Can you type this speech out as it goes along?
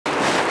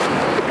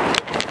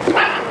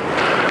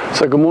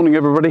So good morning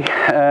everybody.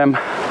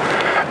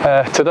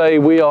 Today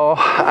we are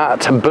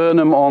at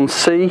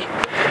Burnham-on-Sea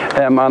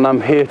and I'm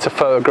here to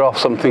photograph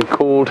something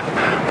called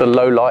the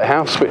Low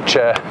Lighthouse, which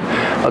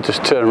I'll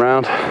just turn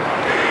around.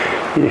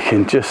 You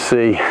can just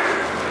see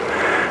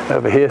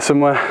over here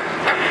somewhere.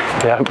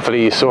 Yeah,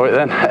 hopefully you saw it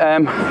then.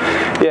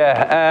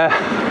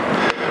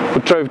 We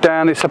drove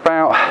down. It's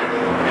about,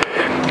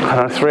 I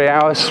don't know,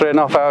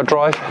 3.5 hour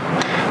drive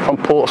from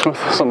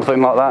Portsmouth,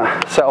 something like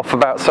that. Set off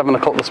about 7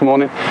 o'clock this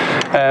morning.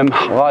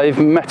 I've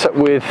met up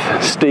with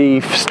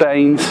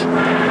Stan,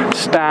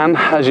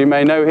 as you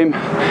may know him.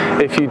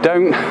 If you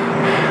don't,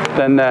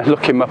 then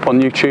look him up on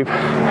YouTube.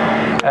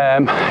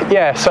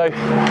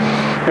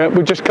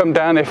 We've just come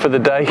down here for the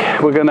day.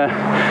 We're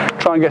gonna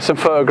try and get some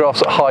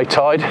photographs at high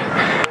tide,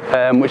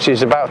 which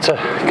is about to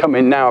come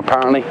in now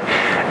apparently,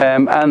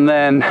 and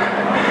then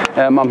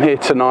I'm here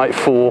tonight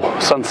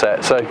for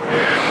sunset. So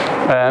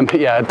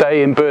yeah, a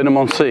day in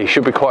Burnham-on-Sea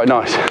should be quite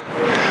nice.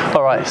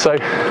 All right, so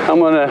I'm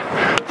gonna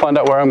find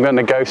out where I'm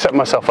gonna go, set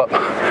myself up,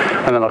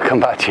 and then I'll come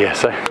back to you.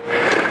 So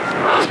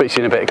I'll speak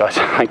to you in a bit, guys.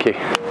 Thank you.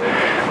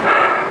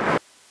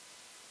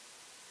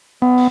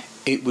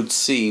 It would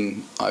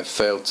seem I've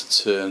failed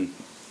to turn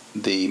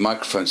the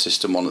microphone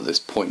system on at this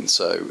point,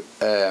 so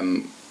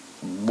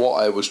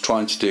what I was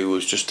trying to do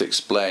was just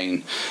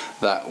explain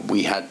that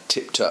we had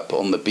tipped up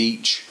on the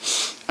beach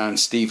and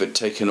Steve had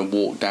taken a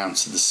walk down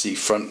to the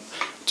seafront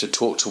to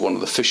talk to one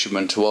of the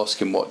fishermen to ask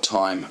him what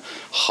time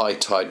high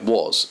tide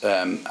was,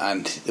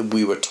 and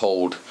we were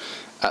told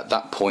at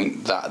that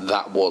point that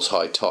that was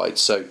high tide.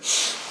 So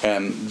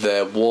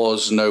there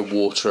was no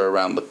water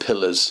around the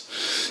pillars,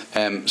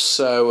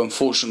 so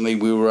unfortunately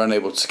we were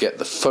unable to get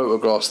the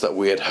photographs that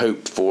we had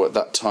hoped for at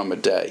that time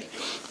of day.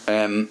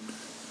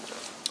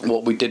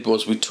 What we did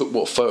was we took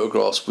what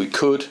photographs we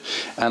could,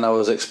 and I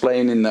was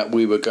explaining that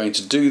we were going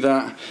to do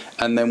that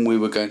and then we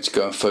were going to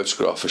go and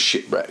photograph a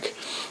shipwreck.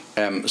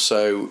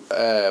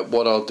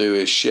 What I'll do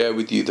is share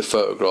with you the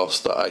photographs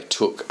that I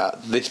took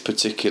at this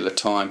particular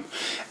time,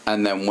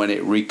 and then when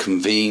it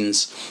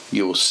reconvenes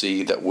you'll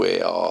see that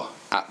we are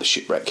at the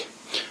shipwreck.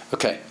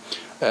 Okay,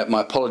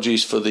 my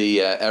apologies for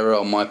the error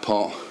on my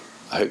part.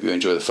 I hope you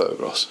enjoy the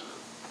photographs.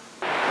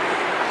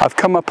 I've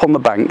come up on the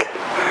bank.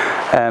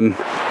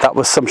 That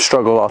was some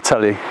struggle, I'll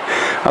tell you.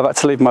 I've had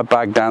to leave my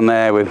bag down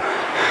there with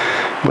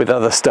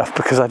other stuff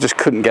because I just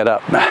couldn't get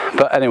up.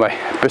 But anyway,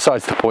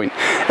 besides the point.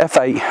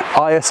 F8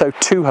 ISO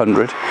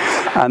 200,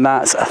 and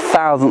that's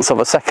 1/1000th of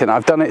a second.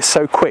 I've done it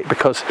so quick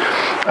because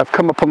I've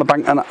come up on the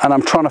bank and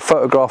I'm trying to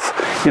photograph,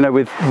 you know,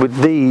 with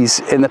these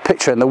in the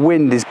picture, and the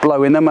wind is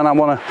blowing them, and I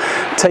want to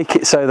take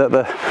it so that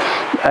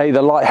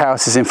the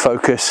lighthouse is in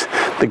focus,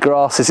 the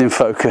grass is in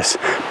focus,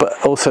 but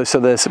also so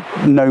there's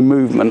no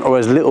movement, or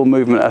as little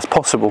movement as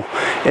possible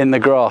in the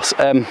grass.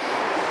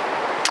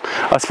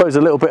 I suppose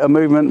a little bit of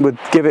movement would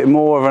give it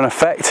more of an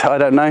effect, I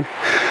don't know,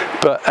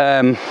 but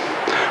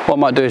what I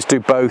might do is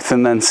do both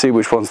and then see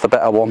which one's the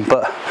better one.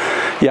 But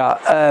yeah,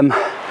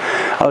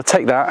 I'll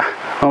take that.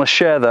 I'm going to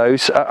share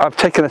those. I've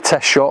taken a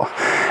test shot.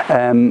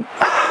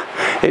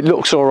 It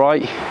looks all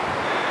right,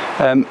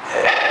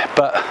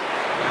 but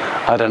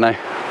I don't know.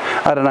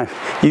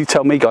 You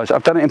tell me, guys.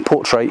 I've done it in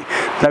portrait.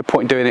 No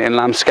point doing it in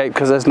landscape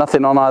because there's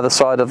nothing on either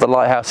side of the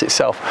lighthouse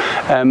itself.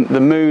 The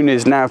moon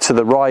is now to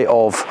the right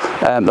of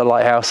the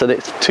lighthouse, and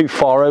it's too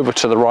far over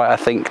to the right, I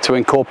think, to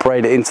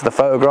incorporate it into the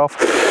photograph.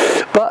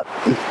 But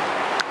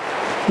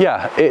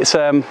yeah, it's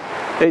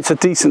a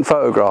decent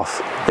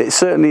photograph. It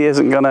certainly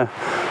isn't going to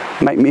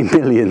make me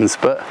millions,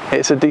 but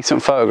it's a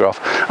decent photograph.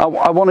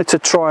 I wanted to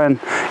try and,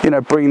 you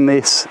know, bring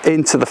this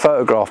into the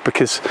photograph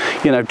because,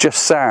 you know,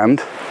 just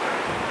sand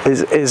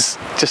is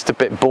just a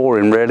bit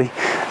boring really,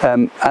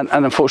 and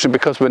unfortunately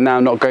because we're now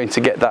not going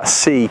to get that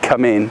sea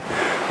come in,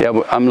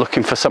 yeah, I'm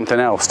looking for something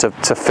else to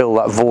fill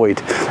that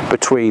void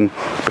between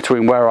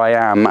where I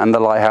am and the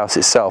lighthouse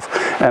itself.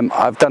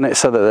 I've done it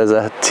so that there's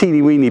a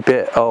teeny weeny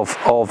bit of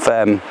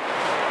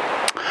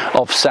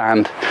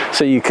sand,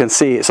 so you can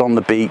see it's on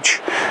the beach.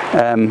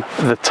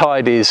 The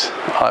tide is,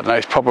 I don't know,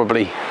 it's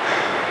probably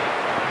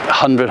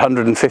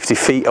 100-150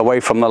 feet away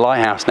from the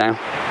lighthouse now.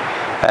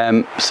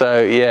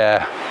 So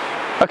yeah.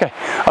 Okay,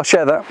 I'll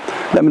share that.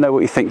 Let me know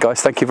what you think,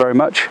 guys. Thank you very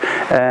much.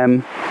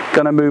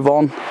 Gonna move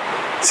on,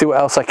 see what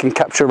else I can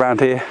capture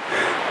around here.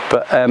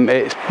 But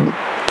it's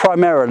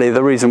primarily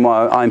the reason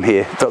why I'm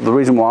here. The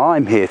reason why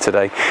I'm here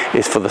today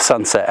is for the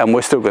sunset, and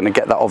we're still going to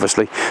get that,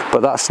 obviously,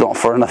 but that's not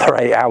for another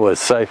 8 hours.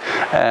 So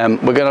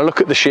we're going to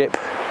look at the ship.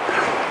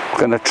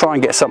 We're going to try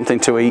and get something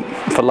to eat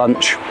for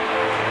lunch,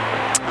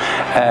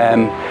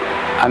 and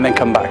then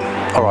come back.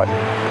 All right,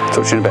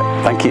 talk to you in a bit.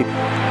 Thank you.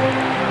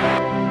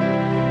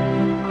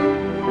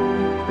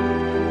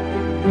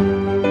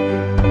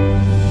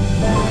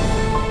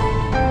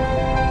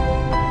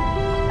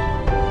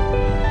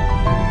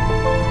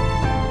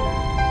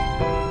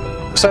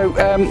 So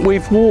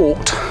we've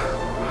walked,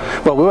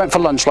 well, we went for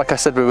lunch like I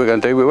said we were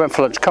going to do. We went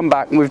for lunch, come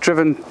back, and we've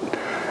driven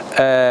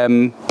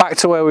back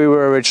to where we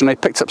were originally,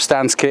 picked up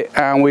Stan's kit,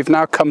 and we've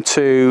now come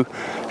to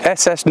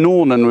SS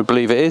Nornan, we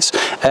believe it is.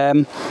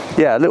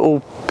 Yeah, a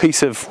little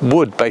piece of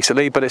wood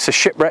basically, but it's a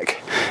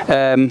shipwreck.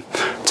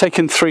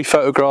 Taken 3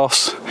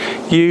 photographs,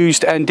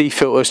 used ND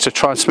filters to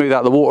try and smooth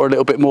out the water a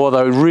little bit more,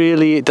 though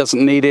really it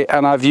doesn't need it,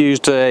 and I've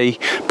used a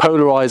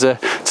polarizer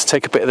to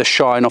take a bit of the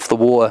shine off the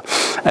water.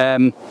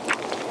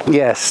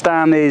 Yeah,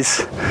 Stan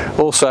is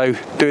also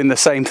doing the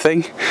same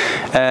thing.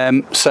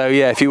 So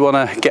yeah, if you want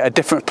to get a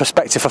different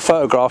perspective for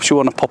photographs, you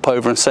want to pop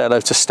over and say hello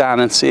to Stan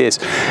and see his.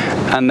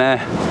 And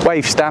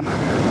wave, Stan.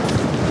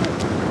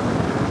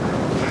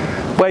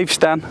 Wave,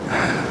 Stan.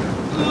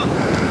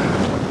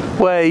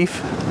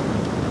 Wave.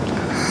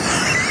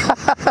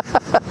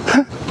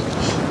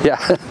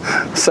 Yeah,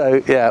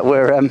 so yeah,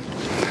 we're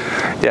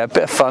yeah,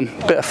 bit of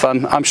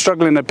fun. I'm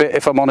struggling a bit,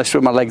 if I'm honest,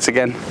 with my legs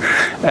again,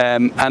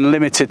 and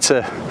limited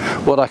to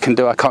what I can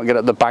do. I can't get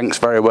up the banks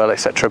very well,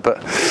 etc.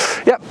 But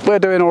yeah, we're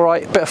doing all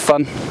right, bit of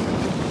fun.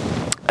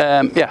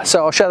 Yeah,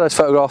 so I'll share those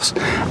photographs,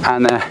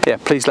 and yeah,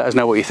 please let us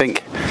know what you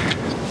think.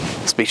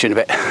 Speak to you in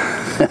a bit.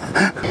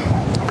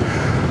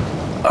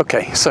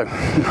 Okay, so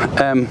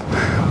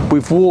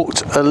we've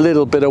walked a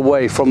little bit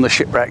away from the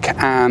shipwreck,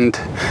 and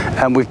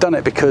we've done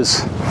it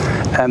because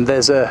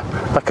there's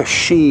like a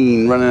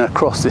sheen running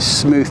across this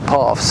smooth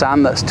part of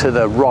sand that's to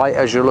the right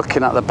as you're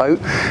looking at the boat,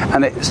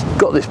 and it's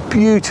got this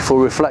beautiful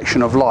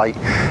reflection of light.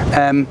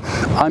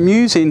 I'm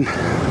using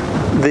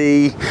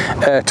the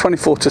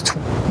 24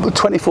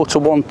 to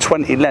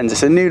 120 lens.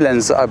 It's a new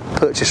lens that I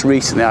purchased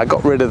recently. I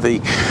got rid of the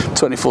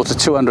 24 to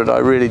 200. I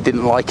really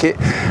didn't like it.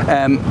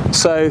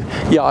 So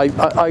yeah,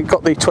 I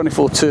got the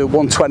 24 to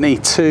 120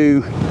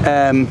 to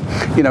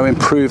you know,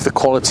 improve the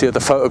quality of the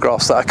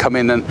photographs that are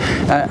coming, and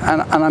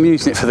I'm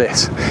using it for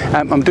this.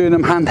 I'm doing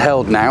them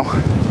handheld now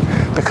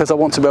because I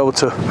want to be able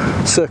to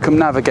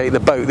circumnavigate the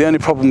boat. The only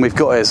problem we've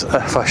got is,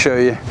 if I show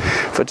you,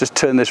 if I just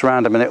turn this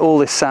around a minute, all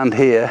this sand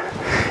here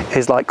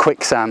is like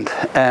quicksand,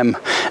 and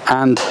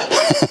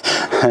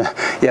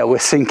yeah, we're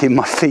sinking.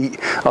 My feet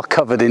are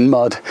covered in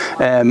mud,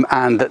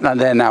 and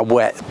they're now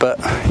wet, but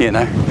you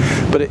know,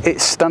 but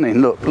it's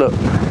stunning. Look,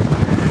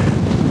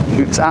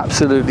 it's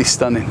absolutely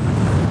stunning.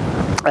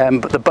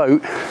 But the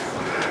boat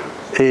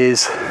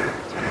is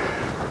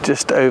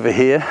just over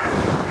here,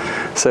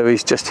 so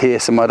he's just here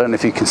somewhere. I don't know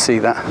if you can see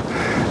that.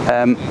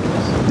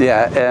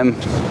 Yeah,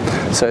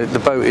 so the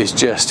boat is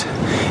just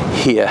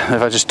here.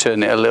 If I just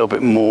turn it a little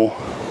bit more,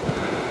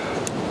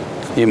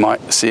 you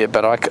might see it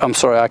better. I'm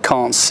sorry, I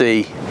can't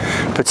see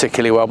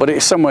particularly well, but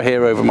it's somewhere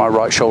here over my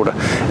right shoulder.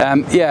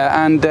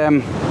 Yeah, and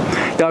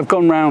yeah, I've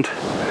gone round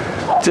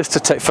just to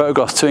take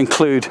photographs to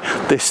include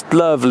this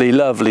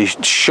lovely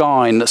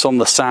shine that's on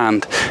the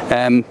sand.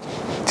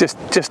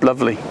 Just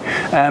lovely.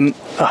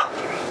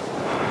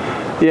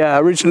 Yeah,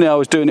 originally I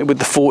was doing it with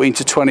the 14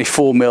 to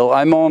 24 mil.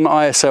 I'm on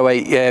ISO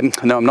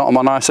 8. No, I'm not. I'm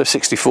on ISO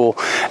 64.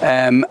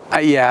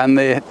 Yeah, and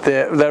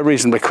they're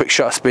reasonably quick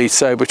shutter speeds.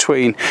 So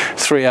between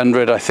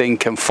 300, I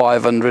think, and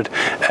 500,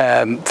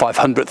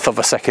 500th of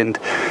a second.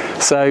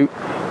 So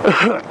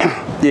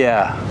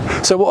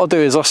yeah. So what I'll do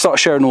is I'll start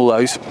sharing all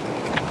those.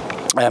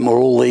 Or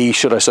all these,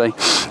 should I say,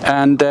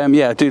 and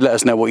yeah, do let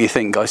us know what you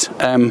think, guys.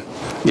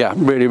 Yeah,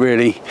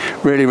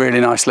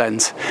 really nice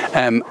lens,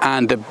 and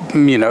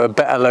you know, a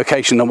better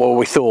location than what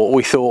we thought.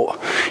 We thought,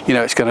 you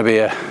know, it's going to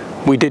be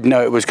we did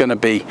know it was going to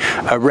be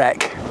a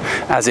wreck,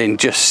 as in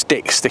just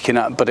sticks sticking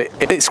up, but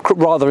it's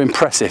rather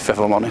impressive, if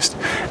I'm honest.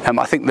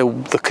 I think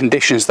the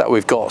conditions that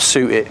we've got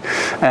suit it.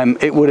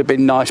 It would have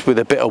been nice with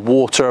a bit of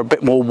water, a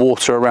bit more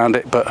water around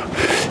it, but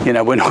you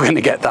know, we're not going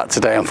to get that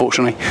today,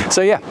 unfortunately.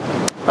 So yeah,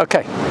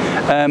 okay.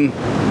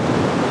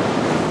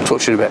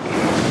 Talk to you in a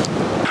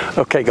bit.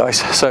 Okay, guys.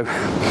 So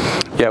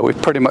yeah, we've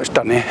pretty much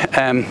done it.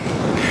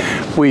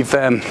 We've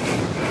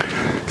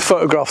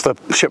photographed the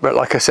shipwreck.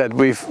 Like I said,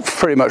 we've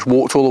pretty much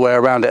walked all the way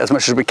around it as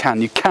much as we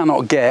can. You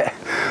cannot get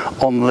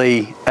on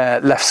the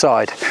left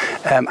side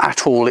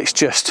at all. It's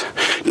just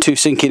too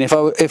sinking. If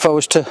I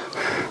was to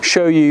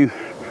show you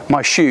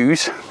my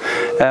shoes,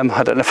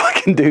 I don't know if I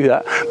can do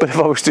that, but if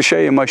I was to show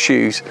you my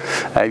shoes,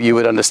 you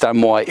would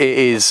understand why. It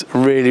is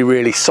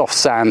really soft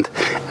sand,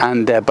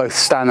 and both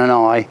Stan and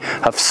I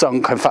have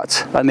sunk. In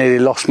fact, I nearly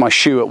lost my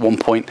shoe at one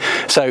point.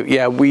 So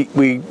yeah,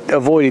 we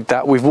avoided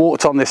that. We've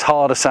walked on this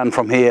harder sand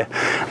from here,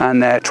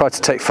 and tried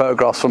to take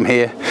photographs from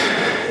here.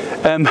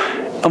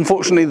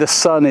 Unfortunately, the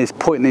sun is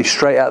pointing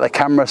straight at the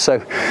camera,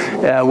 so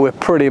we're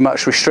pretty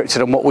much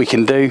restricted on what we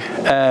can do.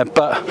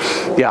 But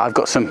yeah, I've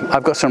got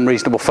some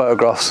reasonable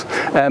photographs.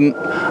 I'm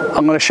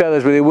going to share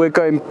those with you. We're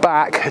going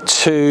back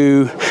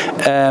to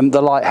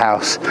the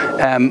lighthouse.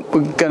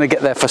 We're going to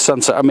get there for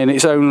sunset. I mean,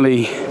 it's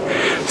only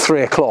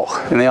 3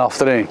 o'clock in the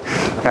afternoon,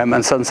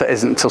 and sunset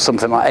isn't until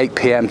something like 8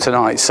 PM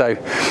tonight. So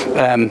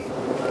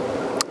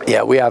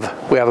yeah, we have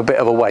a bit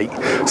of a wait.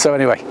 So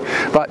anyway,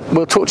 right,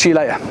 we'll talk to you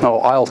later.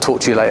 Or I'll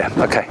talk to you later.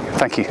 Okay,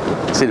 thank you.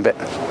 See you in a bit.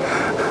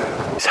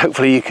 So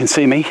hopefully you can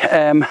see me.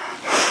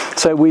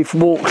 So we've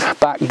walked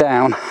back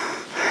down,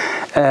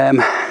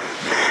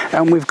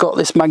 and we've got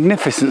this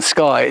magnificent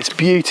sky. It's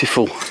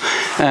beautiful,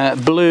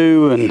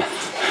 blue and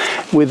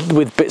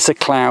with bits of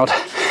cloud.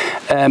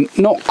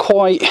 Not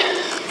quite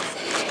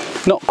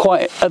not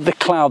quite at the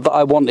cloud that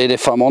I wanted,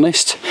 if I'm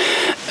honest.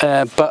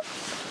 But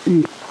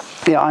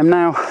yeah, I'm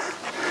now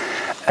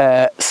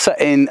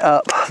setting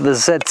up the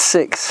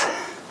Z6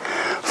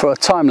 for a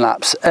time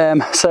lapse.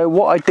 So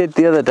what I did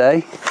the other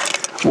day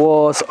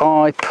was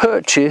I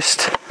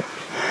purchased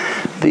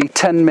the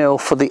 10mm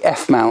for the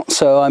F mount.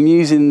 So I'm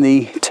using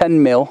the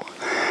 10mm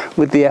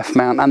with the F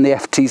mount and the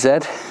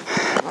FTZ.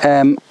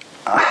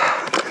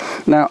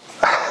 Now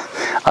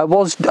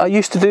I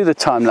used to do the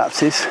time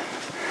lapses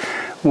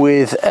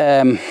with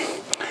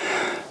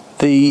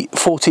the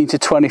 14 to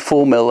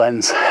 24mm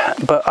lens,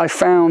 but I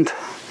found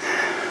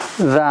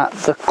that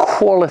the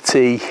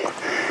quality,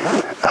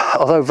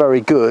 although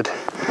very good,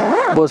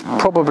 was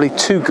probably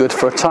too good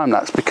for a time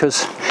lapse,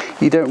 because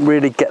you don't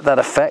really get that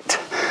effect.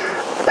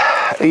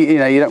 You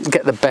know, you don't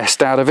get the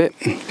best out of it.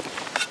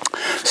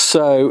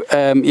 So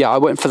yeah, I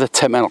went for the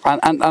 10mm,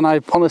 and I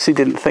honestly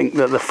didn't think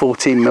that the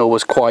 14mm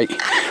was quite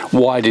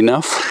wide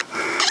enough.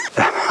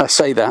 I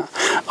say that,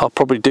 I'll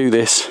probably do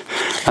this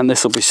and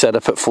this will be set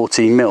up at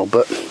 14mm,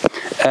 but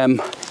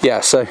yeah,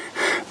 so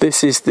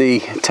this is the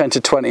 10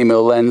 to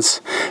 20mm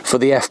lens for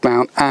the F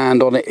mount,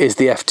 and on it is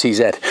the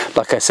FTZ,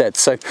 like I said.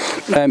 So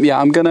yeah,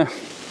 I'm gonna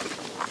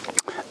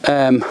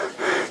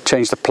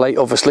change the plate,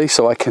 obviously,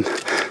 so I can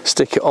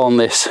stick it on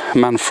this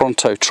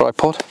Manfrotto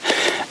tripod,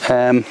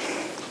 and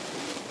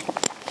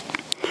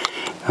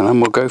then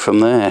we'll go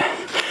from there.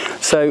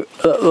 So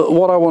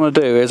what I want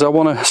to do is I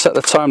want to set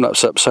the time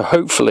lapse up, so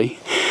hopefully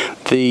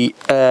the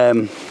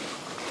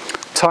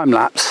time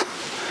lapse,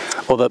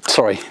 or the,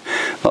 sorry,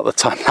 not the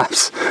time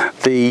lapse,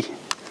 the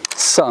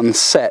sun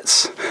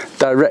sets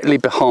directly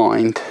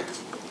behind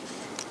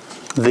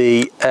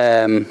the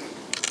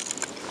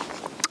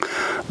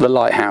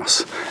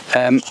lighthouse.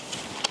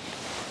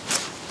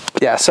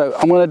 Yeah, so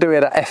I'm going to do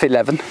it at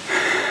f11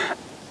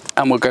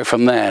 and we'll go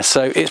from there.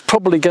 So it's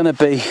probably going to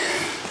be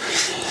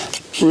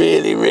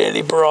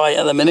really bright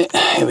at the minute.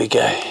 Here we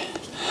go.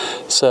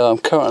 So I'm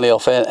currently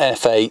off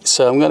f8,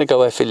 so I'm going to go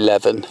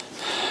f11.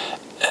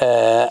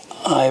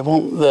 I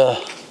want the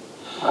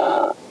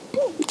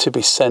to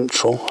be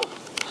central,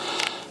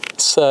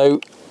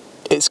 so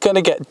it's going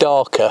to get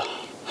darker.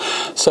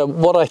 So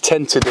what I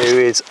tend to do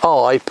is,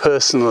 I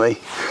personally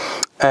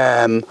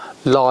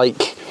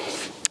like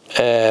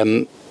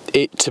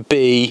it to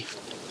be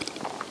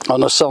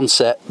on a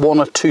sunset 1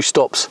 or 2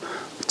 stops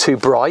too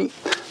bright,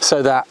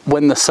 so that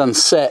when the sun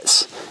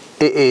sets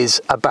it is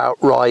about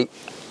right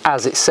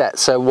as it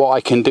sets. So what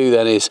I can do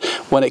then is,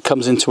 when it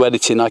comes into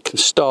editing, I can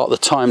start the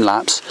time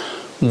lapse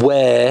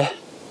where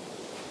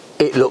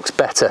it looks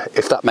better,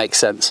 if that makes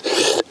sense.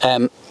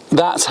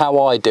 That's how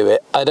I do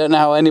it. I don't know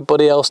how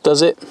anybody else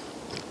does it.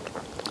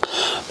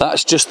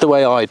 That's just the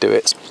way I do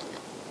it.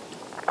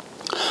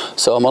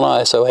 So I'm on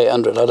ISO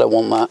 800, I don't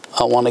want that.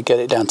 I want to get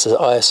it down to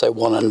ISO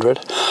 100.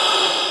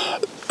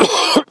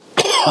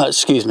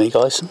 Excuse me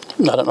guys,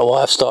 I don't know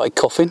why I've started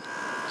coughing.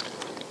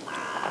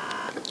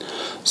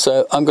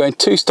 So I'm going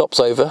 2 stops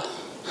over.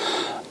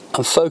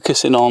 I'm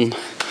focusing on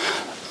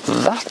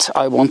that.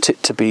 I want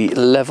it to be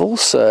level,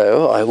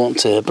 so I want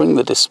to bring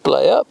the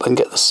display up and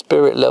get the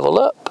spirit level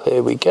up.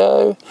 Here we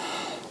go,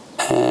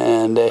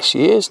 and there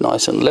she is,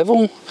 nice and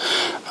level.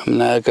 I'm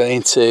now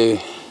going to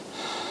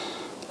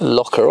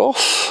lock her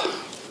off,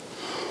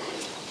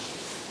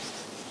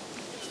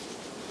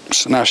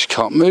 so now she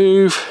can't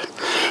move.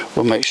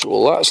 We'll make sure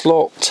all that's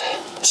locked,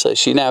 so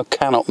she now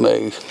cannot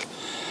move.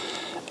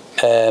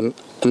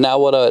 Now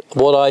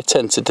what I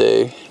tend to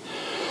do,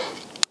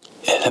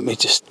 let me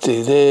just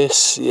do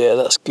this, yeah,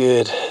 that's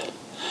good.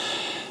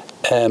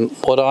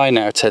 What I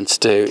now tend to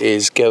do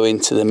is go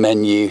into the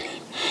menu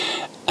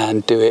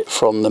and do it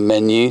from the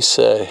menu.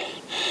 So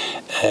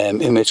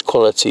image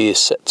quality is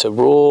set to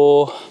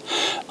raw,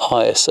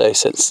 ISO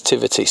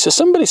sensitivity. So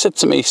somebody said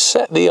to me,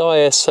 set the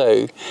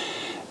ISO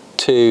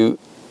to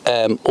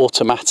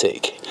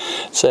automatic.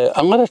 So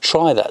I'm going to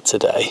try that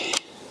today.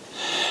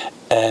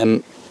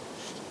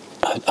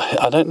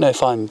 I don't know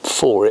if I'm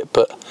for it,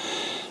 but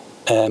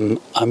I'm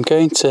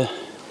going to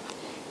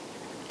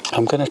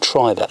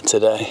try that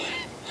today,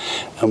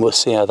 and we'll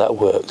see how that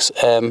works.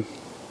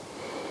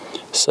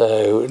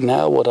 So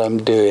now what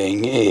I'm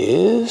doing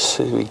is,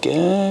 here we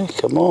go,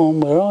 come on,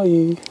 where are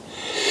you?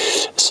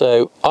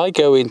 So I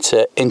go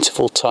into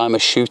interval timer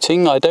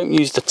shooting. I don't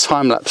use the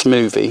time-lapse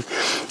movie,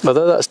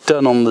 although that's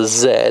done on the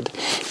Z.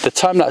 The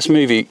time-lapse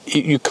movie,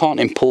 you can't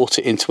import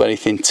it into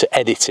anything to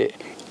edit it,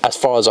 as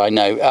far as I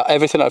know.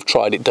 Everything I've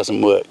tried, it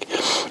doesn't work.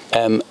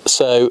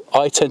 So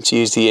I tend to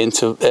use the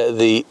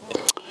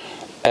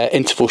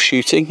interval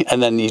shooting,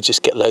 and then you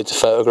just get loads of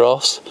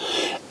photographs.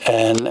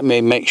 And let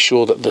me make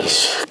sure that the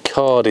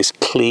card is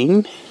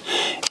clean.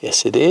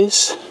 Yes, it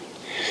is.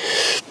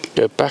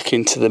 Go back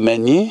into the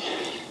menu,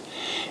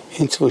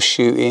 interval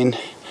shooting,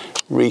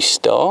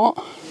 restart,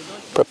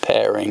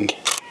 preparing.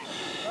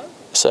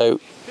 So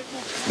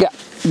yeah,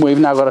 we've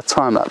now got a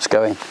time lapse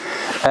going.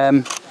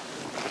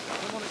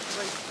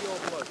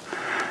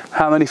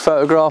 How many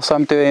photographs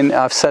I'm doing,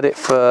 I've set it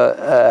for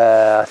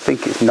I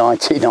think it's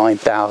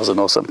 99,000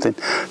 or something,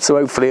 so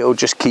hopefully it'll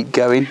just keep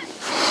going.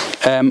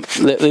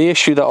 The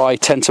issue that I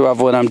tend to have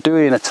when I'm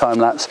doing a time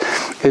lapse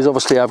is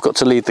obviously I've got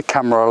to leave the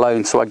camera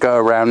alone, so I go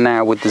around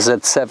now with the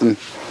Z7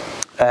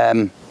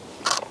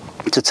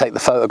 to take the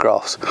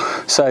photographs.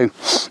 So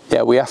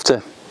yeah, we have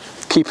to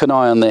keep an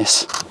eye on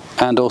this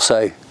and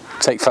also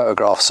take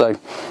photographs. So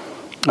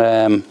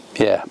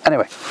yeah,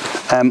 anyway,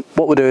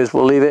 what we'll do is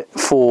we'll leave it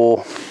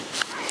for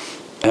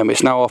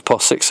it's now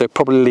 6:30, so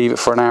probably leave it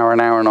for an hour and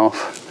a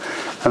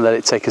half, and let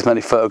it take as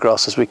many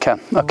photographs as we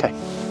can. Okay,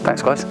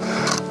 thanks guys,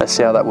 let's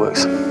see how that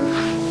works.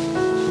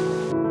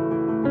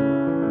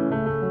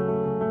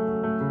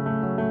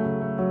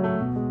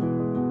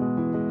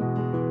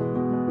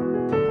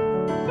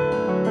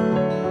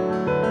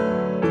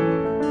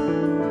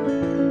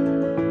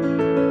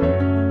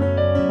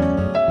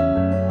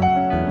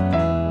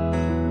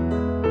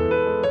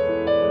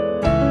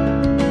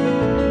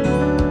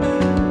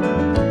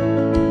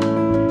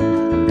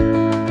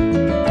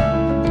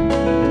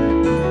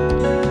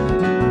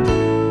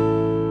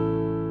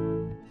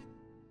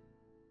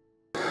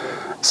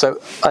 So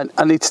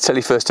I need to tell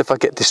you first, if I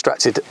get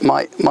distracted,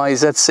 my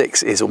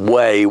Z6 is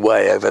way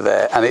over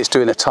there, and it's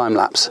doing a time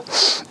lapse,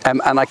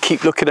 and I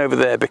keep looking over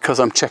there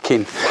because I'm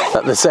checking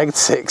that the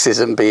Z6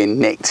 isn't being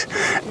nicked.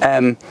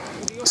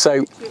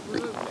 So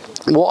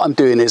what I'm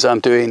doing is I'm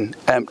doing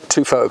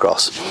 2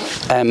 photographs,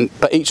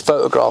 but each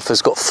photograph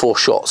has got 4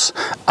 shots.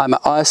 I'm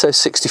at ISO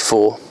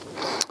 64,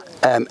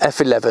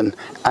 f11,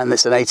 and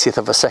it's an 80th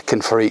of a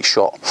second for each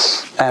shot.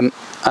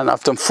 And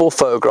I've done 4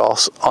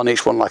 photographs on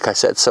each one, like I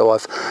said. So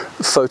I've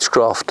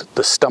photographed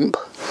the stump,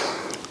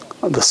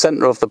 the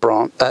centre of the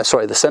branch, the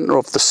centre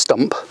of the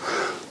stump,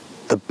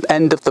 the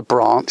end of the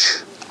branch,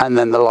 and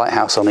then the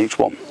lighthouse on each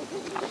one.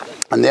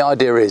 And the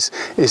idea is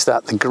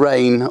that the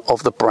grain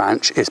of the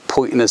branch is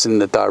pointing us in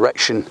the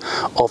direction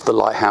of the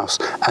lighthouse,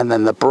 and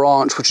then the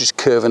branch, which is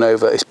curving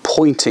over, is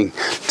pointing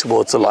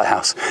towards the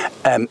lighthouse.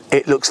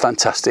 It looks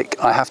fantastic.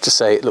 I have to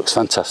say, it looks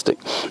fantastic.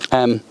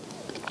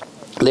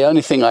 The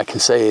only thing I can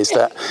say is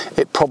that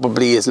it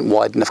probably isn't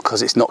wide enough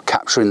because it's not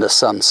capturing the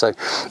sun. So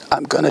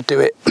I'm going to do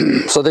it.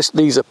 So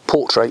these are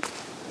portrait.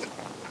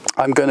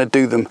 I'm going to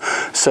do them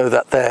so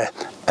that they're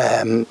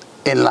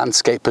in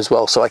landscape as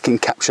well, so I can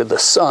capture the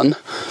sun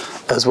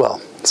as well.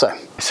 So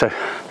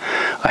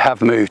I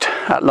have moved.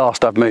 At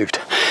last I've moved.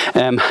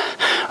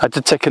 I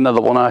did take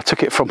another one. I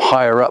took it from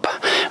higher up,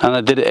 and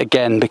I did it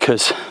again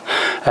because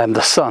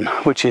the sun,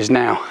 which is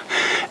now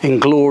in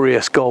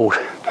glorious gold,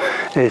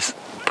 is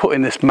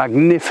putting this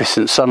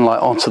magnificent sunlight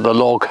onto the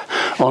log,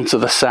 onto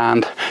the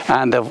sand,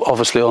 and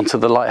obviously onto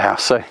the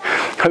lighthouse. So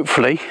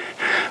hopefully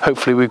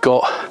we've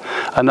got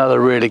another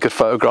really good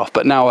photograph.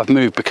 But now I've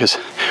moved because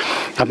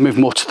I've moved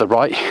more to the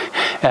right,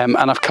 and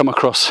I've come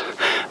across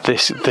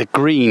the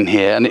green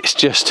here, and it's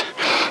just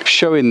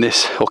showing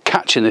this, or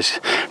catching this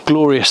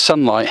glorious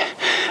sunlight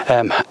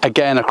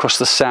again across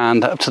the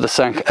sand up to the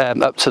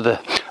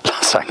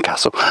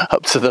sandcastle,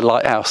 up to the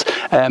lighthouse,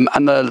 and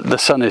the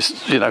sun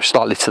is, you know,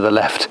 slightly to the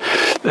left.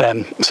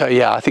 So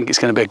yeah, I think it's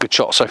going to be a good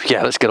shot. So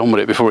yeah, let's get on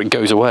with it before it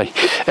goes away.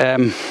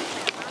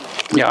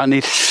 Yeah, I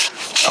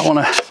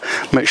want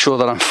to make sure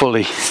that I'm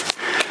fully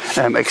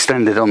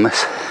extended on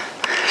this,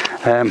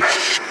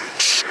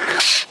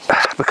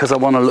 because I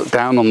want to look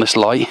down on this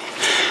light.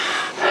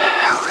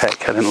 Okay,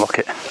 I didn't lock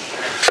it.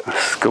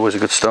 That's always a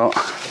good start.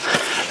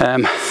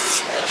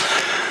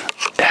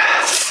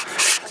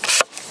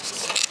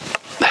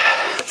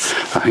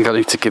 I think I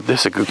need to give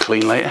this a good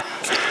clean later.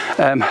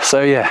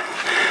 So yeah,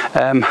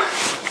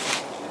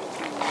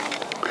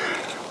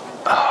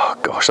 oh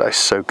gosh, that is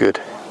so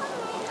good.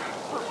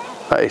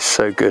 That is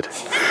so good.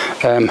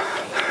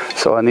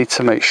 So I need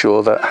to make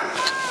sure that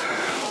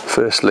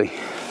firstly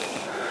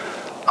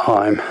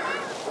I'm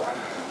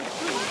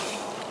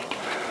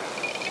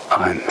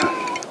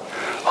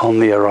on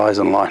the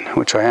horizon line,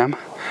 which I am.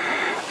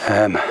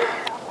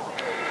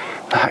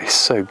 That is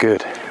so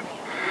good.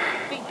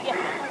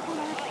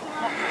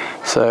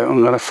 So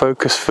I'm going to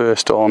focus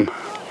first on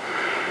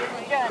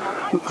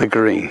the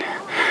green.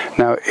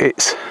 Now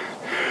it's,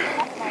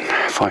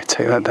 if I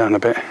take that down a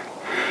bit,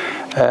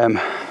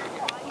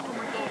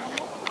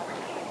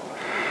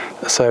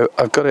 so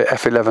I've got it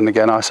f11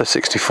 again, ISO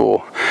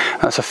 64.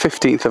 That's a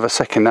 15th of a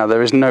second. Now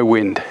there is no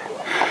wind.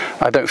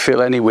 I don't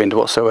feel any wind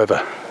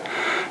whatsoever.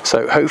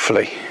 So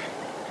hopefully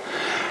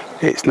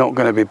it's not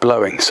going to be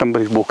blowing.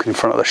 Somebody's walking in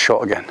front of the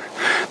shot again.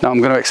 Now I'm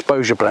going to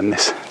exposure blend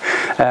this.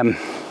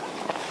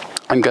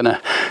 I'm going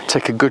to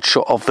take a good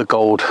shot of the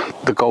gold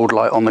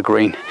light on the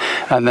green,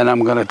 and then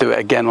I'm going to do it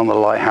again on the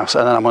lighthouse,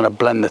 and then I'm going to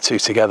blend the two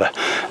together.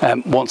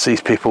 Once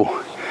these people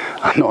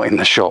are not in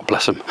the shot,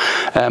 bless them,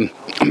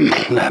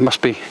 that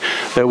must be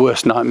their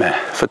worst nightmare.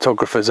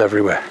 Photographers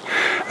everywhere,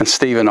 and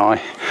Steve and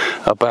I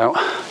are about,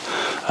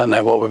 I don't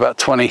know what, we're about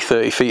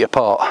 20-30 feet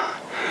apart,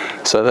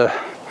 so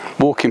they're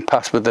walking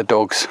past with their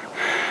dogs,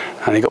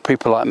 and you've got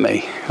people like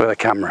me with a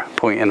camera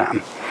pointing at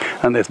them,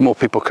 and there's more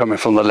people coming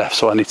from the left,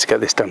 so I need to get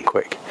this done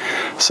quick.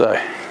 So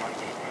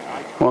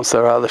once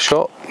they're out of the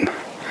shot,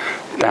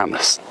 damn,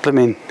 this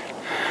blimmin'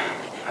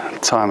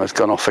 timer's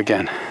gone off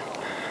again.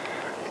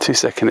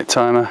 2-second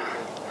timer,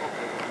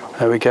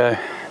 There we go.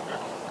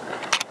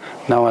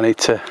 Now I need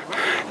to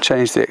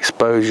change the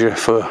exposure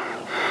for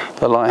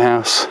the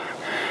lighthouse.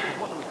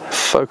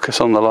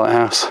 Focus on the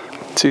lighthouse.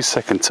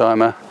 2-second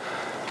timer.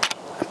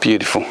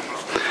 Beautiful.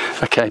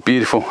 Okay,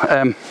 beautiful.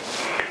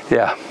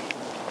 Yeah,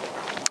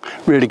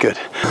 really good.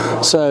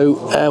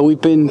 So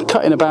we've been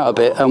cutting about a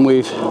bit, and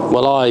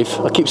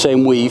I keep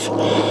saying we've,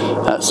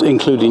 that's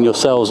including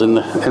yourselves in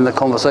the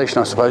conversation,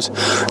 I suppose,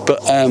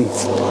 but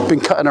been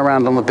cutting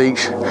around on the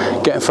beach,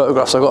 getting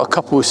photographs. I've got a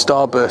couple with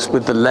starburst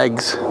with the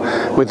legs,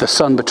 with the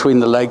sun between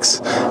the legs,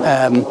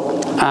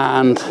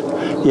 and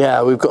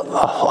yeah, we've got,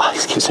 I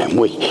keep saying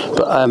we,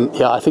 but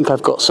yeah, I think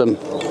I've got some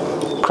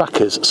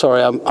crackers.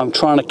 Sorry, I'm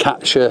trying to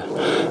capture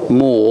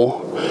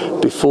more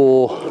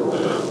before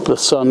the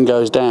sun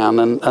goes down,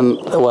 and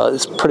well,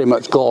 it's pretty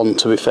much gone,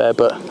 to be fair,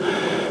 but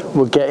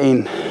we're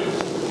getting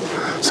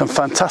some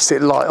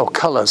fantastic light or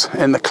colours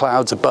in the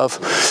clouds above,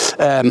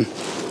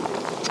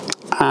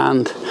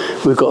 and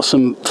we've got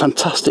some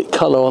fantastic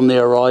colour on the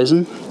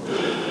horizon.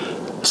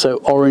 So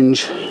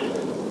orange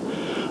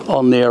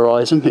on the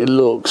horizon, it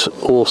looks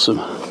awesome,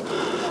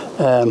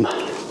 and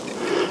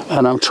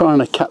I'm trying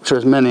to capture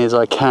as many as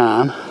I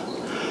can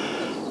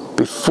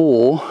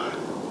before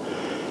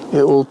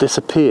it all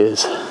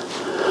disappears.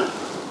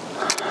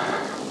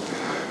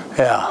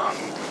 Yeah,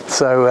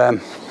 so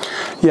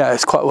yeah,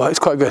 it's quite good.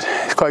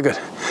 It's quite good.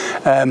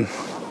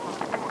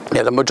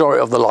 Yeah, the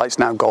majority of the light's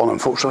now gone,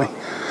 unfortunately,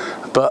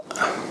 but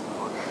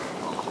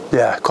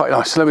yeah, quite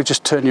nice. So let me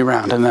just turn you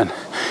around, and then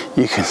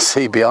you can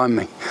see behind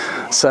me.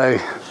 So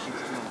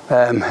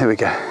here we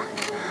go.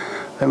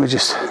 Let me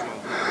just.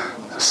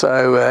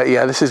 So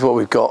yeah, this is what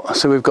we've got.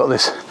 So we've got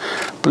this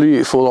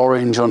beautiful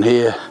orange on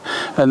here,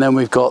 and then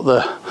we've got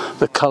the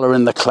colour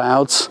in the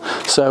clouds.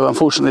 So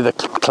unfortunately the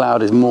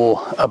cloud is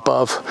more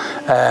above,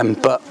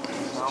 but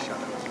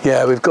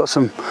yeah, we've got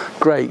some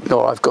great,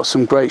 or I've got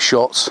some great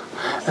shots.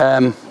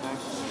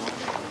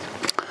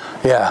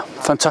 Yeah,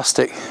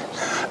 fantastic.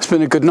 It's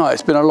been a good night.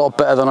 It's been a lot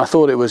better than I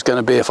thought it was going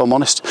to be, if I'm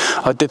honest.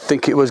 I did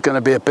think it was going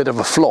to be a bit of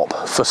a flop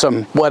for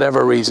some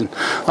whatever reason.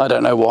 I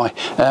don't know why.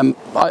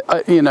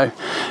 You know,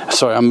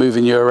 sorry, I'm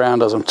moving you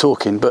around as I'm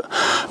talking, but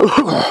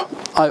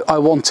I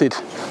wanted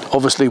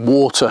obviously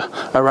water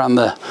around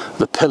the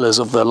pillars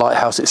of the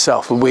lighthouse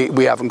itself, and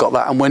we haven't got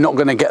that, and we're not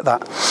going to get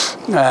that.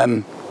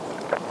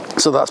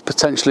 So that's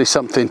potentially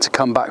something to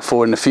come back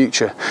for in the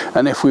future.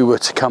 And if we were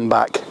to come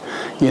back,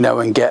 you know,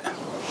 and get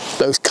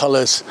those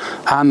colours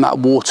and that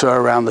water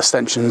around the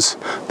stanchions,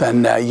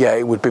 then yeah,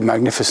 it would be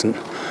magnificent.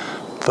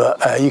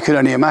 But you can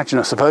only imagine,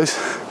 I suppose.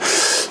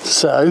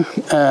 So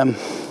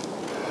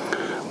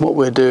what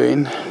we're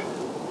doing,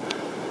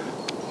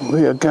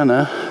 we are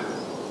gonna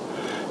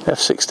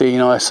f16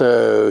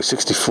 ISO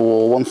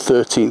 64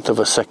 1/13 of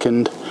a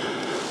second,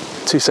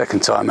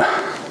 2-second timer.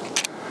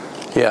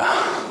 Yeah,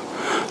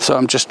 so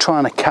I'm just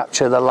trying to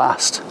capture the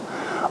last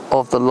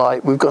of the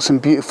light. We've got some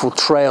beautiful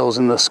trails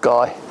in the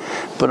sky,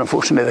 but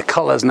unfortunately the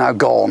colour's now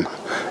gone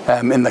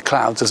in the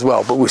clouds as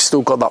well, but we've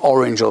still got that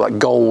orange or that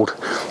gold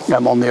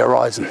on the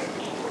horizon.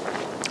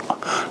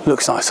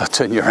 Looks nice. I'll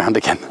turn you around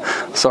again.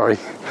 Sorry,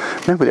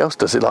 nobody else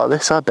does it like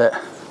this, I bet.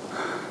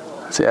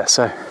 So yeah,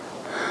 so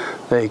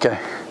there you go.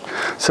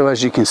 So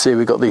as you can see,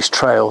 we've got these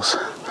trails,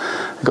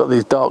 we've got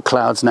these dark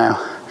clouds now,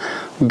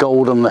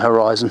 gold on the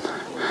horizon,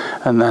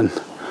 and then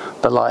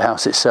the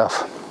lighthouse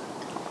itself.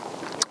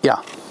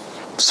 Yeah,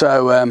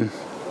 so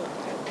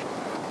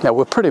yeah,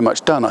 we're pretty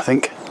much done, I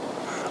think.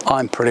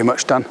 I'm pretty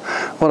much done.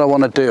 What I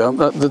want to do,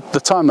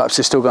 the time lapse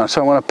is still going,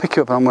 so I want to pick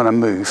you up and I'm going to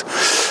move.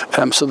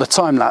 So the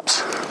time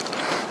lapse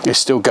is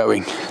still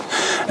going.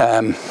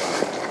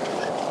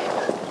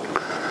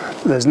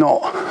 There's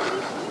not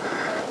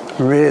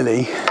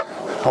really,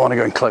 I want to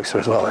go in closer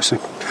as well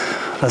actually,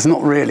 there's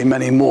not really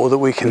many more that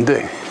we can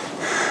do.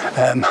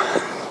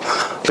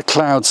 The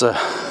clouds are,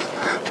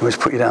 let me just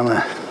put you down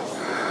there,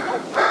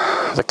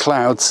 the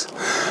clouds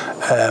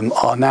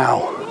are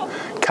now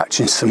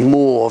catching some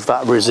more of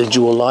that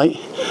residual light.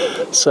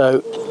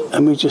 So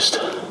let me just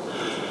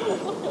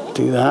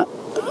do that.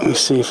 Let me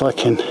see if I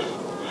can,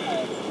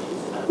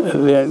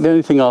 the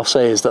only thing I'll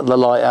say is that the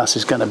lighthouse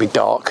is going to be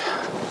dark.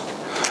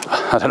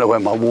 I don't know where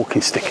my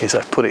walking stick is,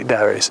 I've put it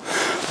there, it is.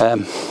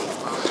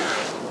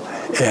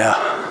 Yeah,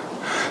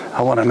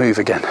 I want to move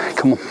again.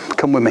 Come on,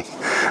 come with me.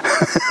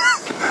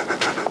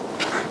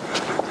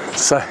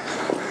 So,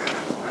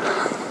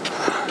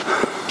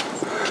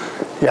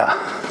 yeah,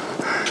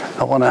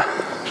 I want to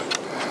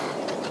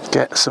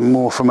get some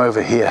more from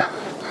over here.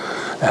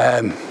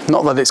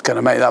 Not that it's going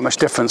to make that much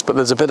difference, but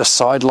there's a bit of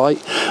side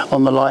light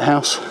on the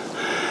lighthouse.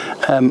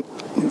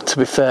 To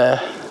be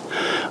fair,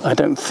 I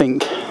don't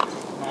think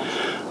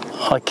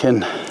I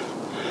can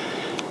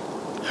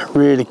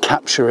really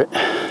capture it.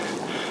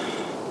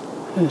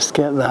 Let's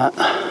get that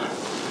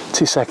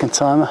 2-second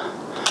timer.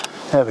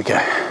 There we go.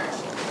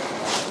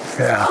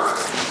 Yeah,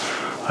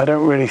 I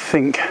don't really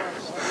think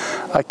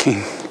I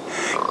can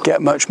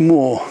get much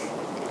more.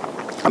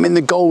 I mean,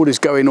 the gold is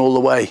going all the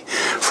way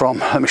from,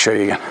 let me show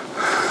you again.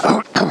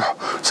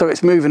 So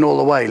it's moving all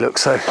the way, look,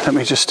 so let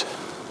me just,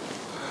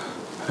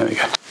 there we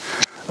go.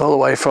 all the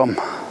way from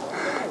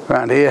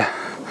around here,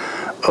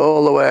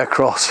 all the way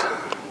across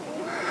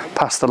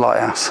past the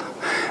lighthouse.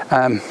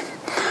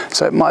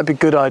 So it might be a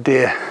good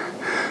idea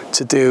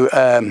to do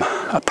a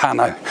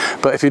pano,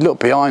 but if you look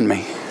behind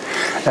me,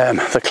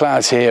 the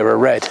clouds here are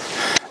red.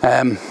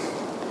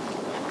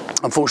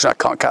 Unfortunately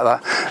I can't cut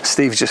that.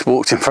 Steve's just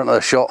walked in front of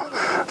the shot,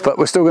 but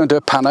we're still going to do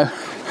a pano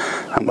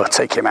and we'll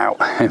take him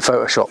out in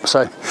Photoshop.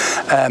 So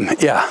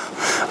yeah,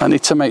 I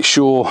need to make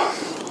sure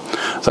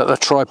that the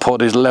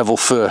tripod is level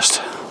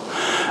first.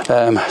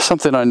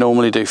 Something I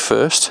normally do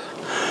first,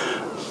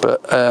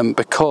 but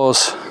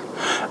because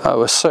I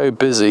was so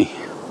busy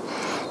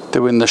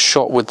doing the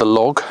shot with the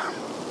log,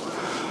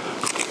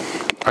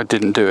 I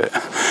didn't do it,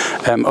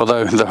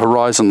 although the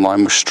horizon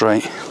line was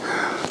straight.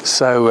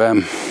 So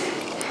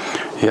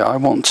yeah, I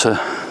want to,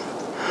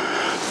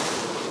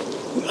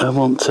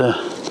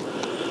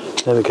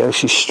 there we go,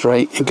 she's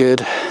straight,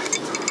 good.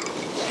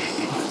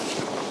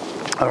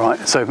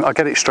 Alright, so I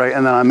get it straight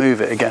and then I move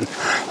it again.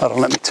 Hold on,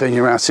 let me turn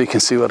you around so you can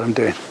see what I'm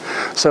doing.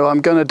 So I'm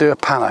going to do a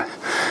pano,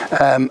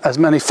 as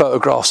many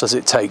photographs as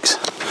it takes.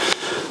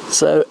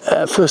 So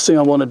first thing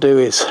I want to do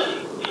is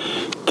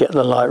get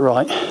the light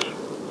right.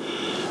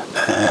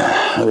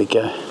 There we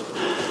go.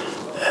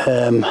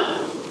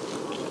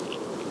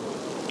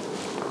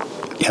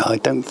 Yeah, I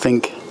don't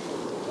think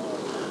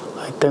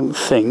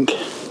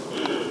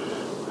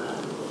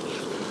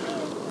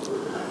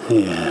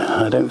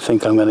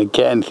I'm going to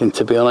get anything,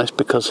 to be honest,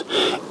 because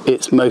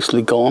it's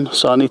mostly gone.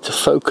 So I need to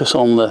focus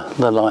on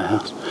the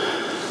lighthouse.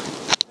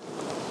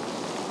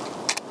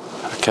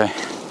 Okay,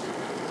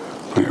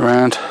 bring it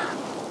round.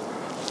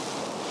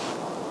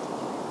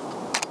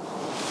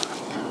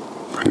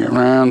 Bring it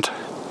round.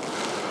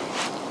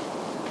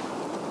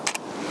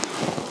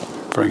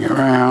 Bring it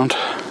round.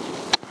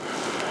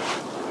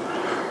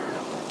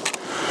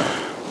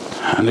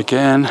 And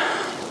again.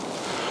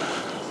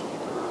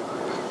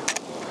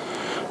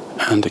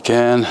 And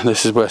again.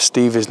 This is where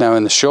Steve is now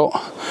in the shot,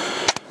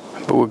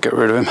 but we'll get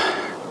rid of him.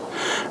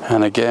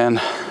 And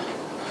again.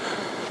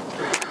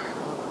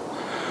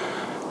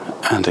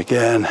 And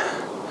again.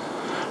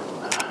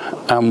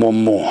 And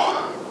one more.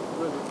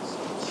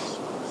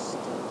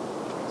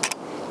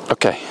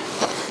 Okay,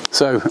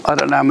 so I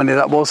don't know how many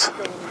that was.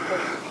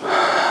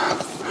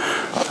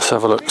 Let's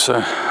have a look.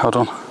 So hold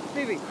on,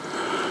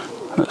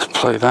 let's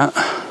play that.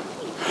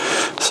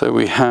 So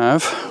we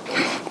have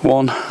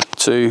 1,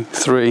 2,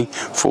 3,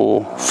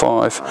 4,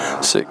 5,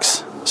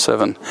 6,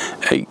 7,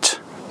 8,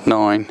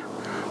 9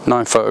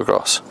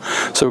 photographs.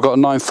 So we've got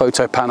a 9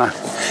 photo pano.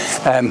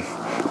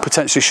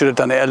 Potentially should have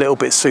done it a little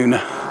bit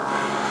sooner,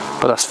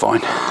 but that's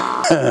fine.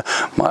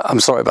 I'm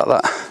sorry about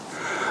that.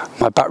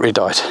 My battery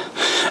died.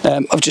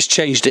 I've just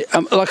changed it.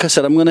 Like I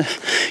said, I'm going to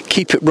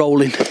keep it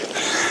rolling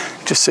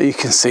just so you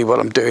can see what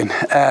I'm doing.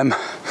 And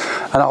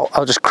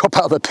I'll just crop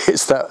out the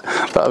bits that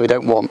we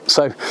don't want.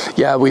 So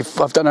yeah,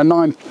 I've done a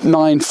 9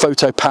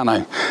 photo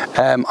pano.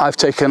 I've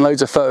taken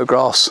loads of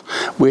photographs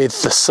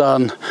with the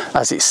sun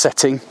as it's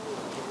setting.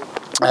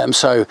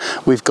 So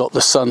we've got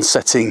the sun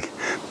setting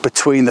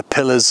between the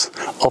pillars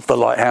of the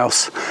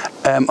lighthouse,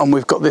 and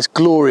we've got this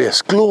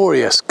glorious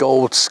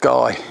gold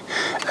sky.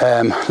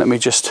 Let me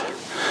just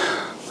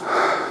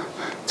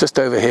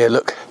over here,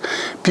 look,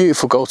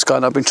 beautiful gold sky,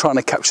 and I've been trying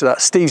to capture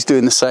that. Steve's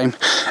doing the same,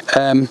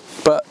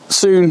 but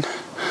soon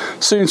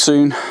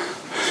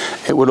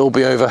it will all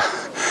be over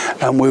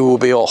and we will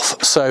be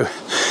off. So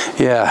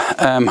yeah,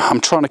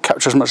 I'm trying to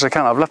capture as much as I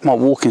can. I've left my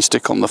walking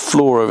stick on the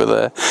floor over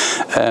there,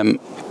 and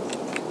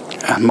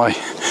my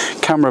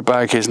camera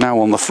bag is now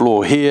on the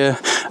floor here.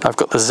 I've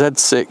got the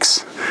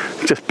Z6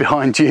 just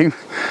behind you,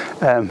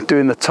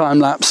 doing the time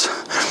lapse,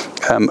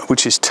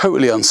 which is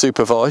totally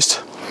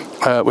unsupervised,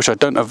 which I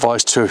don't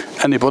advise to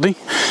anybody,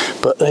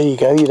 but there you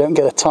go. You don't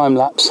get a time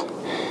lapse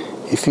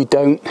if you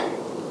don't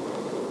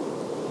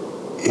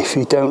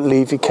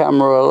leave your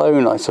camera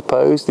alone, I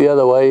suppose. The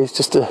other way is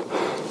just to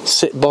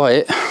sit by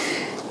it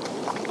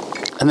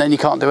and then you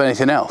can't do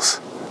anything else.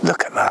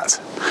 Look at that.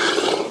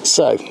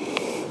 So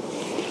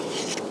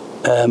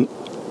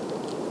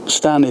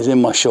Stan is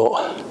in my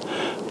shot,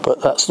 but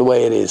that's the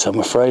way it is, I'm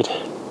afraid.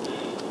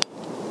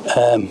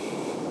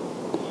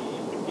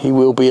 He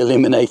will be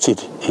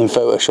eliminated in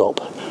Photoshop.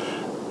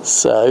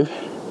 So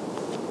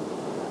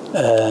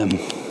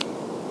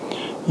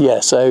yeah,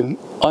 so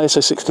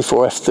ISO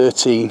 64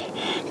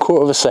 f13,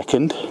 quarter of a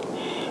second.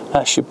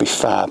 That should be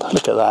fab.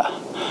 Look at that.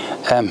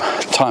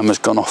 Timer's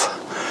gone off.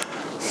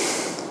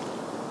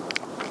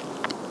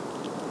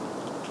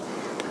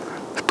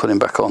 Let's put him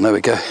back on. There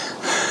we go.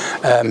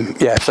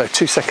 Yeah, so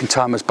 2-second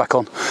timer's back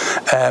on.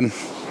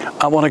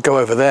 I want to go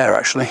over there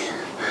actually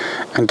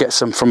and get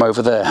some from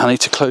over there. I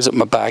need to close up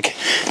my bag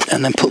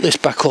and then put this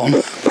back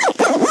on.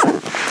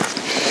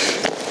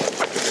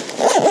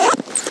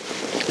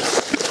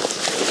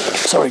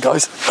 Sorry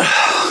guys,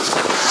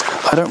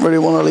 I don't really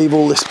want to leave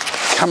all this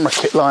camera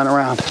kit lying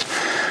around,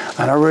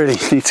 and I really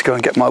need to go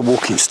and get my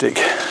walking stick.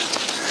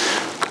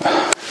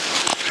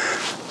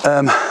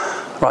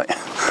 Right,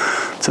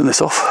 turn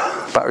this off.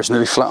 Battery's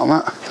nearly flat on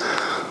that.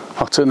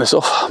 I'll turn this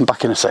off. I'm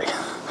back in a sec.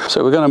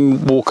 So we're going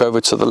to walk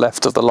over to the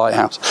left of the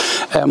lighthouse.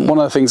 One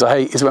of the things I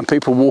hate is when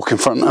people walk in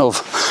front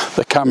of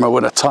the camera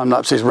when a time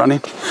lapse is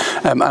running,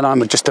 and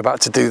I'm just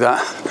about to do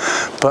that.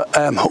 But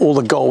all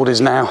the gold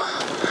is now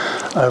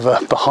over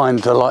behind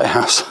the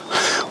lighthouse,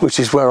 which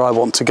is where I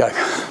want to go.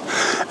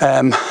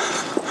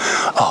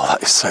 Oh,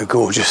 that is so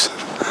gorgeous.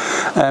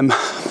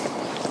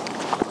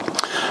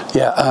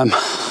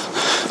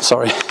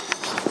 Sorry,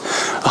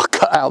 I'll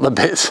cut out the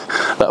bits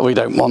that we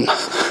don't want.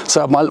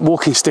 So my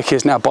walking stick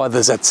is now by the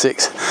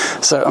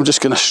Z6, so I'm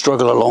just going to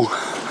struggle along.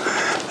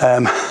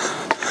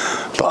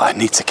 But I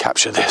need to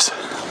capture this.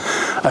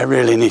 I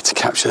really need to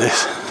capture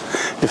this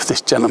if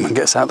this gentleman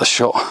gets out the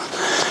shot.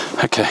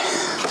 Okay,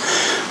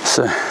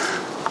 so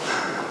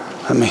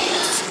let me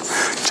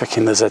check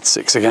in the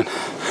Z6 again.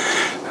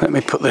 Let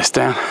me put this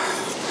down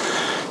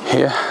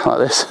here like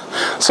this.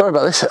 Sorry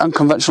about this,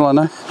 unconventional, I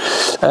know.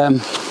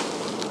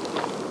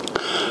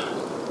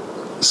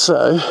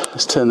 So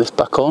let's turn this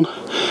back on.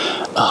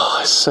 Oh,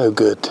 it's so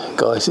good,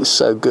 guys, it's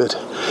so good.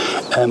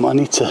 I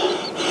need to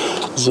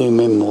zoom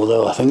in more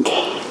though, I think.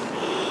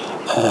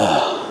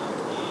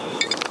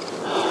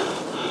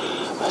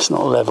 It's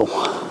not level.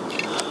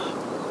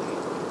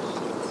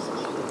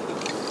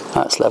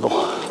 That's level.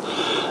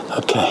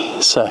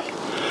 Okay, so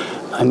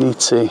I need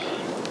to,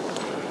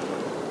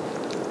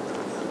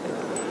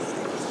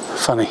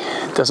 funny,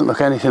 it doesn't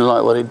look anything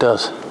like what it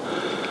does.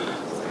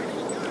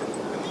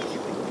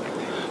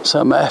 So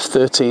I'm at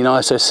f13,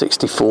 ISO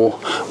 64,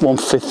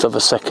 1/5 of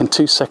a second,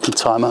 2 second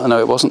timer. I know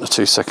it wasn't a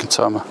 2 second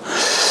timer.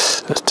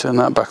 Let's turn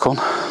that back on.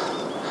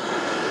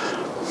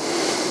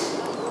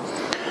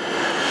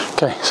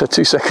 Okay, so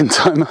 2 second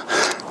timer.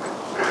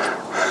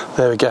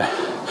 There we go.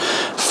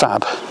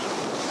 Fab.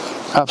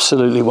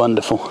 Absolutely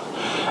wonderful.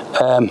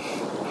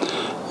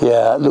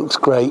 Yeah, it looks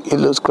great. It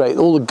looks great.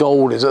 All the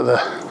gold is at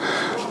the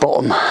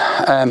bottom.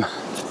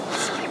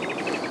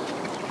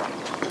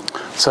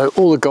 So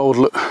all the gold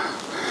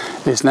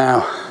is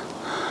now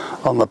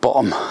on the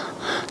bottom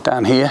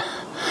down here.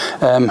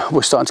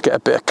 We're starting to get a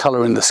bit of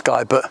colour in the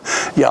sky, but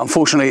yeah,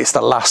 unfortunately it's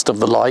the last of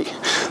the light,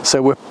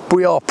 so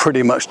we are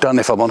pretty much done,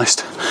 if I'm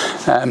honest.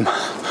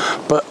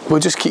 But we'll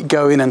just keep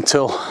going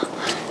until,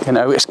 you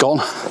know, it's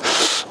gone.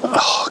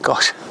 Oh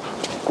gosh,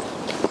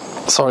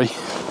 sorry.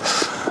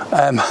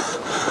 I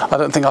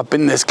don't think I've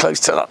been this close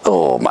to that.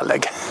 Oh, my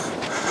leg.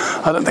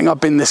 I don't think I've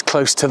been this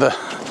close to the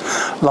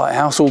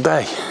lighthouse all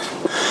day.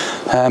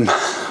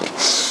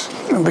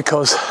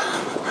 Because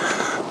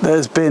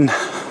there's been,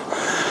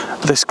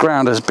 this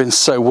ground has been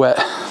so wet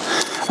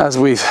as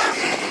we've,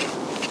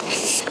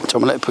 so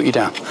I'm gonna let it put you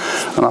down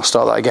and I'll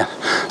start that again.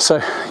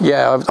 So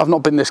yeah, I've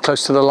not been this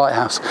close to the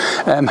lighthouse,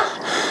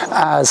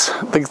 as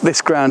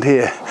this ground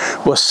here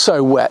was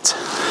so wet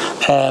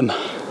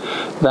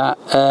that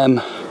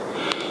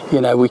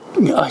you know,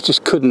 I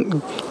just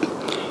couldn't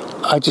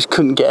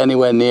get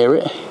anywhere near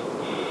it.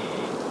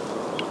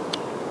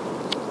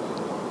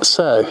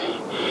 So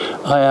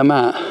I am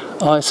at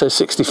ISO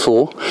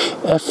 64,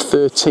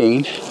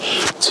 f13,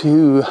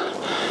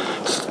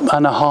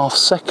 2.5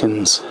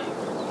 seconds.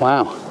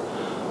 Wow.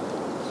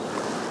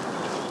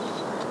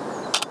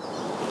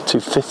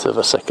 2/5 of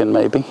a second,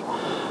 maybe.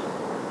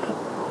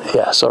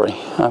 Yeah, sorry.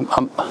 I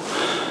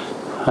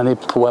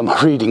need to wear my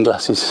reading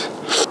glasses.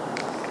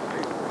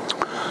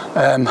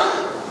 Turn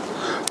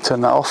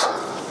that off.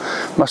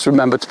 Must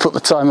remember to put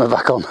the timer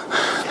back on.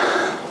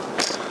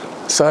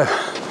 So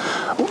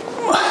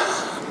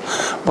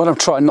what I'm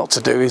trying not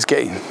to do is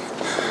getting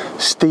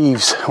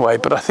Steve's way,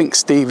 but I think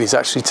Steve is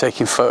actually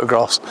taking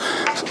photographs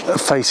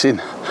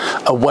facing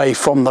away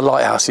from the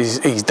lighthouse.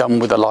 He's done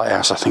with the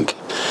lighthouse, I think,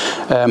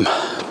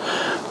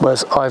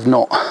 whereas I've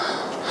not.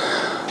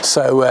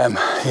 So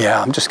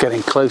yeah, I'm just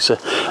getting closer,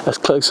 as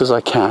close as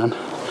I can.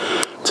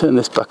 Turn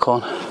this back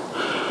on,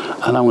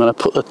 and I'm going to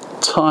put the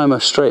timer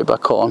straight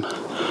back on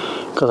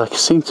because I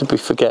seem to be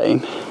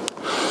forgetting.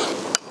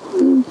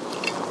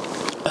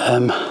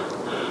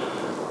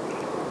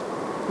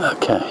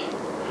 Okay,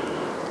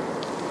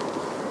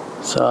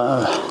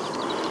 so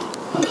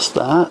that's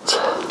that.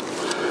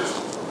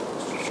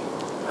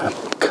 I'll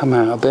come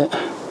out a bit.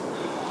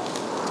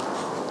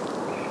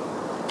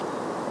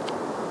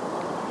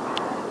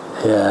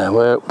 Yeah,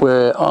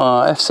 we're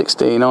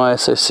f16,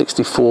 ISO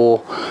 64,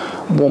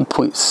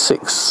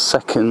 1.6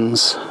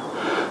 seconds.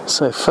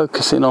 So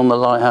focusing on the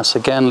lighthouse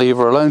again, leave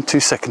her alone, 2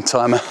 second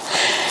timer.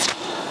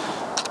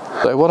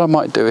 So what I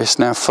might do is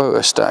now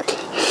photo stack.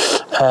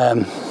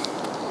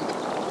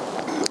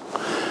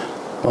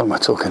 What am I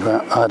talking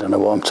about? I don't know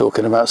what I'm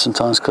talking about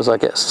sometimes because I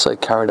get so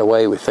carried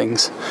away with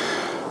things.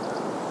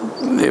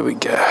 There we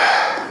go.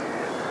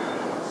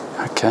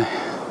 Okay.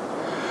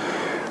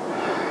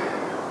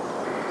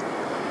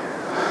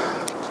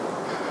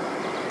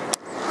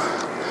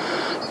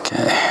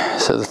 Okay,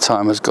 so the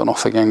timer's gone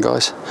off again,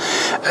 guys.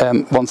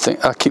 One thing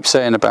I keep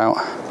saying about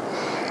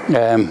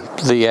the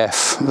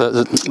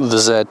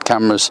Z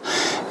cameras,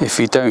 if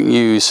you don't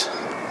use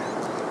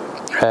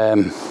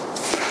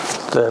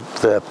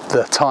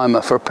the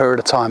timer for a period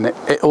of time,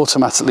 it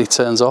automatically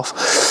turns off.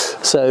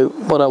 So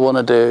what I want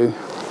to do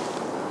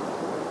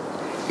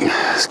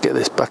let's get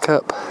this back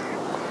up.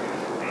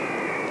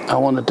 I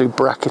want to do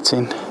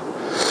bracketing,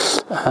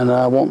 and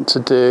I want to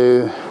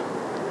do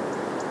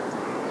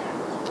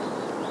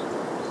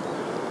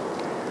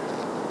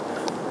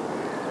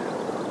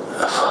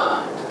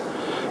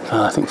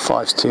I think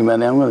 5's too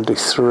many. I'm going to do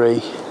 3.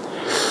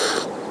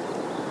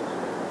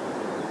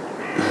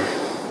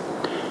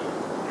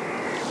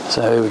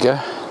 So here we go.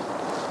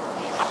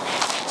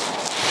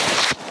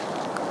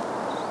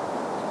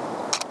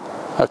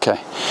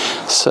 Okay,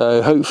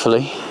 so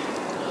hopefully,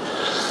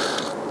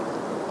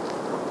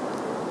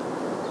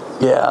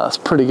 yeah, that's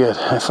pretty good.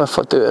 If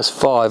I do it as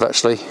 5,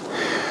 actually,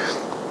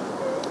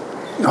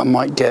 I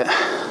might get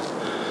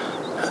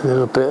a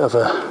little bit of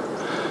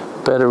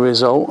a better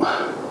result.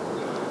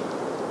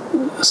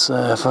 So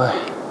if I,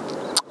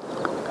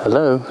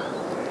 hello,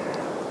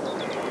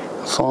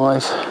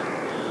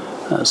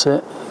 5, that's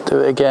it. Do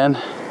it again.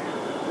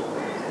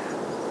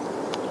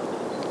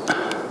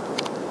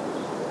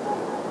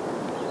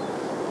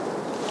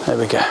 There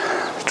we go.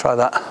 Try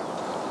that.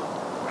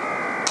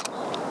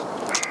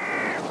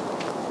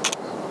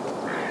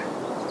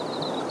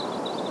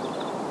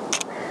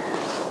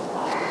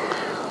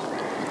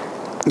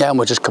 Yeah, and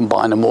we'll just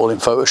combine them all in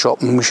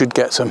Photoshop, and we should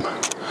get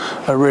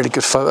a really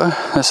good photo.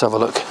 Let's have a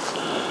look.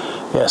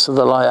 Yeah, so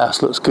the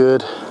lighthouse looks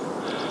good.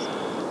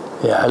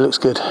 Yeah, it looks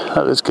good.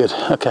 That looks good.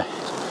 Okay.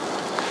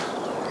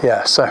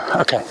 Yeah, so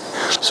okay.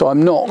 So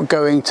I'm not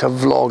going to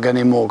vlog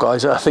anymore,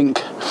 guys. I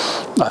think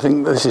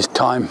this is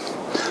time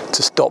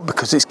to stop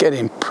because it's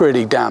getting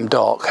pretty damn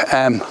dark.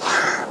 And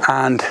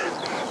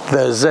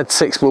the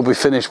Z6 will be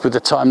finished with the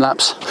time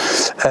lapse.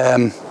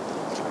 And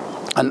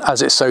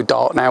as it's so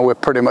dark now, we're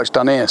pretty much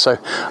done here. So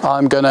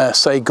I'm gonna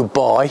say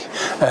goodbye,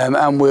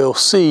 and we'll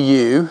see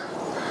you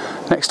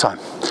next time.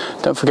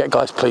 Don't forget,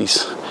 guys,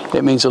 please,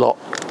 it means a lot.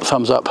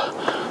 Thumbs up,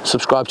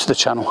 subscribe to the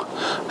channel,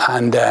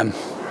 and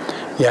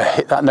yeah,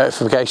 hit that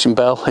notification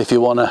bell if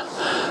you want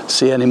to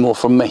see any more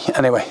from me.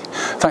 Anyway,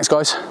 thanks,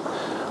 guys.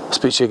 I'll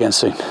speak to you again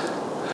soon.